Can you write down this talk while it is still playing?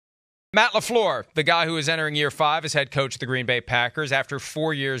Matt LaFleur, the guy who is entering year 5 as head coach of the Green Bay Packers after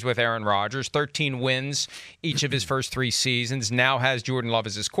 4 years with Aaron Rodgers, 13 wins each of his first 3 seasons, now has Jordan Love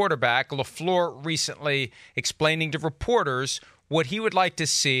as his quarterback. LaFleur recently explaining to reporters what he would like to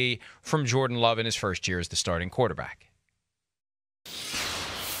see from Jordan Love in his first year as the starting quarterback.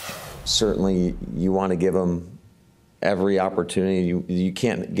 Certainly, you want to give him every opportunity. You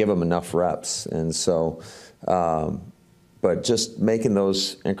can't give him enough reps. And so, but just making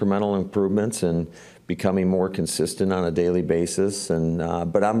those incremental improvements and becoming more consistent on a daily basis. And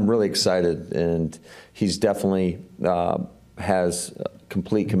but I'm really excited, and he's definitely has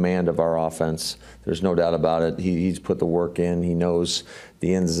complete command of our offense. There's no doubt about it. He's put the work in. He knows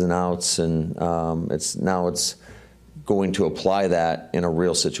the ins and outs, and it's going to apply that in a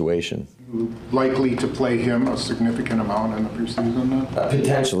real situation. Likely to play him a significant amount in the preseason then?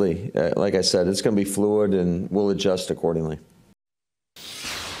 Potentially. Like I said, it's going to be fluid, and we'll adjust accordingly.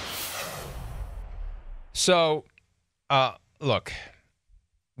 So, look,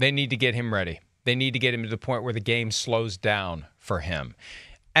 they need to get him ready. They need to get him to the point where the game slows down for him.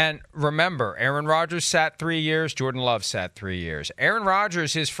 And remember, Aaron Rodgers sat 3 years, Jordan Love sat 3 years. Aaron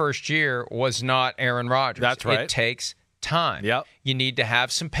Rodgers, his first year, was not Aaron Rodgers. That's right. It takes time. Yep. You need to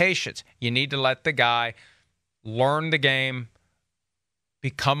have some patience. You need to let the guy learn the game,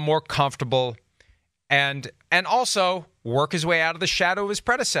 become more comfortable, and also work his way out of the shadow of his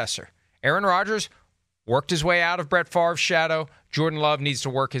predecessor. Aaron Rodgers worked his way out of Brett Favre's shadow. Jordan Love needs to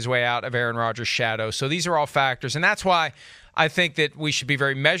work his way out of Aaron Rodgers' shadow. So these are all factors, and that's why I think that we should be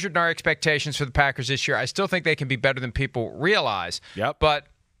very measured in our expectations for the Packers this year. I still think they can be better than people realize. Yep. But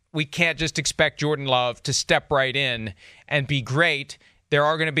we can't just expect Jordan Love to step right in and be great. There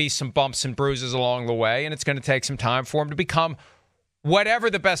are going to be some bumps and bruises along the way, and it's going to take some time for him to become whatever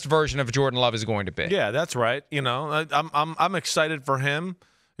the best version of Jordan Love is going to be. Yeah, that's right. You know, I'm excited for him.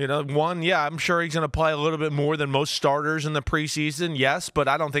 You know, I'm sure he's going to play a little bit more than most starters in the preseason. Yes, but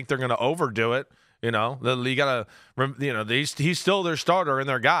I don't think they're going to overdo it. You know, you got to, he's still their starter and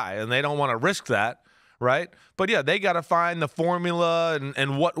their guy, and they don't want to risk that, right? But yeah, they got to find the formula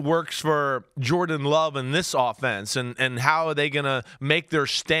and what works for Jordan Love in this offense, and how are they going to make their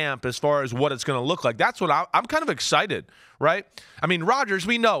stamp as far as what it's going to look like. That's what I'm kind of excited, right? I mean, Rodgers,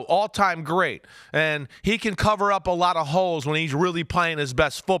 we know, all-time great, and he can cover up a lot of holes when he's really playing his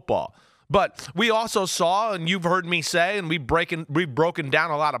best football. But we also saw, and you've heard me say, and we've broken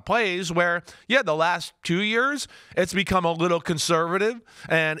down a lot of plays where, yeah, the last 2 years, it's become a little conservative,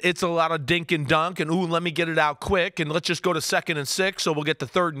 and it's a lot of dink and dunk, and, ooh, let me get it out quick, and let's just go to 2nd and 6, so we'll get to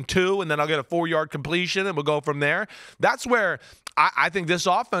 3rd and 2, and then I'll get a 4-yard completion, and we'll go from there. That's where I think this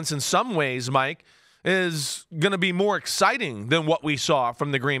offense, in some ways, Mike, is going to be more exciting than what we saw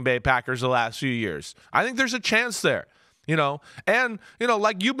from the Green Bay Packers the last few years. I think there's a chance there. You know, and, you know,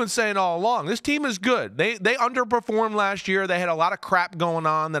 like you've been saying all along, this team is good. They underperformed last year. They had a lot of crap going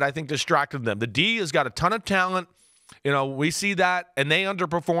on that I think distracted them. The D has got a ton of talent. You know, we see that, and they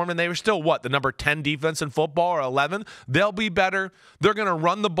underperformed, and they were still, the number 10 defense in football, or 11? They'll be better. They're going to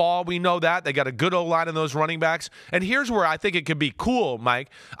run the ball. We know that. They got a good O-line in those running backs. And here's where I think it could be cool, Mike.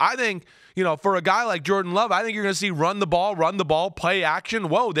 I think, you know, for a guy like Jordan Love, I think you're going to see run the ball, play action.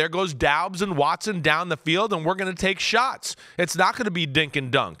 Whoa, there goes Doubs and Watson down the field, and we're going to take shots. It's not going to be dink and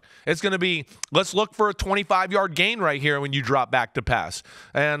dunk. It's going to be, let's look for a 25-yard gain right here when you drop back to pass.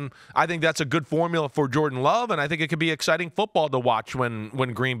 And I think that's a good formula for Jordan Love, and I think it could be exciting football to watch when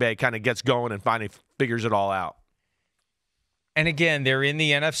Green Bay kind of gets going and finally figures it all out. And again, they're in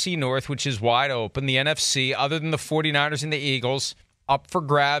the NFC North, which is wide open. The NFC, other than the 49ers and the Eagles, up for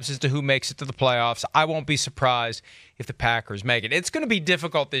grabs as to who makes it to the playoffs. I won't be surprised if the Packers make it. It's going to be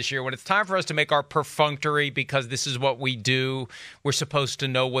difficult this year when it's time for us to make our perfunctory, because this is what we do. We're supposed to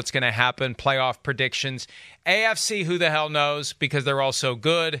know what's going to happen, playoff predictions. AFC, who the hell knows, because they're all so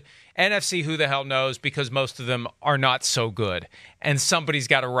good. NFC, who the hell knows, because most of them are not so good. And somebody's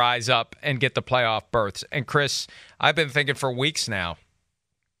got to rise up and get the playoff berths. And Chris, I've been thinking for weeks now,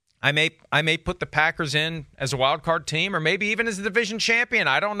 I may put the Packers in as a wild card team, or maybe even as a division champion.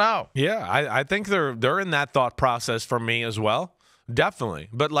 I don't know. Yeah, I think they're in that thought process for me as well. Definitely.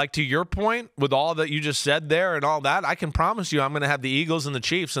 But like to your point, with all that you just said there and all that, I can promise you I'm going to have the Eagles and the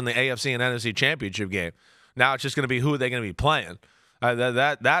Chiefs in the AFC and NFC championship game. Now it's just going to be who are they going to be playing.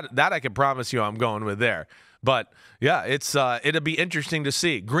 That I can promise you I'm going with there. But yeah, it'll be interesting to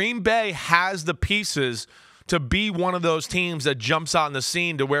see. Green Bay has the pieces to be one of those teams that jumps on the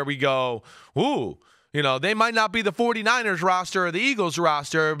scene to where we go, ooh, you know, they might not be the 49ers roster or the Eagles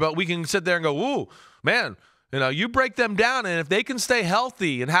roster, but we can sit there and go, ooh, man, You know, you break them down, and if they can stay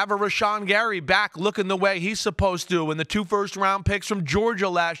healthy and have a Rashawn Gary back looking the way he's supposed to, and the 2 first-round picks from Georgia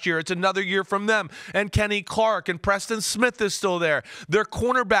last year, it's another year from them, and Kenny Clark and Preston Smith is still there. Their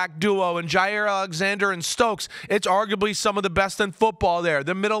cornerback duo and Jair Alexander and Stokes, it's arguably some of the best in football there.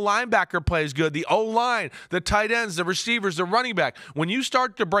 The middle linebacker plays good. The O-line, the tight ends, the receivers, the running back. When you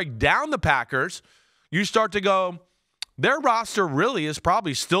start to break down the Packers, you start to go, their roster really is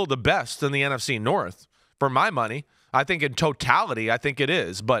probably still the best in the NFC North. For my money, I think in totality, I think it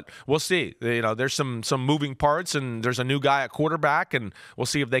is. But we'll see. You know, there's some moving parts, and there's a new guy at quarterback, and we'll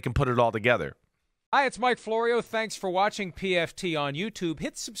see if they can put it all together. Hi, it's Mike Florio. Thanks for watching PFT on YouTube.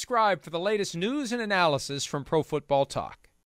 Hit subscribe for the latest news and analysis from Pro Football Talk.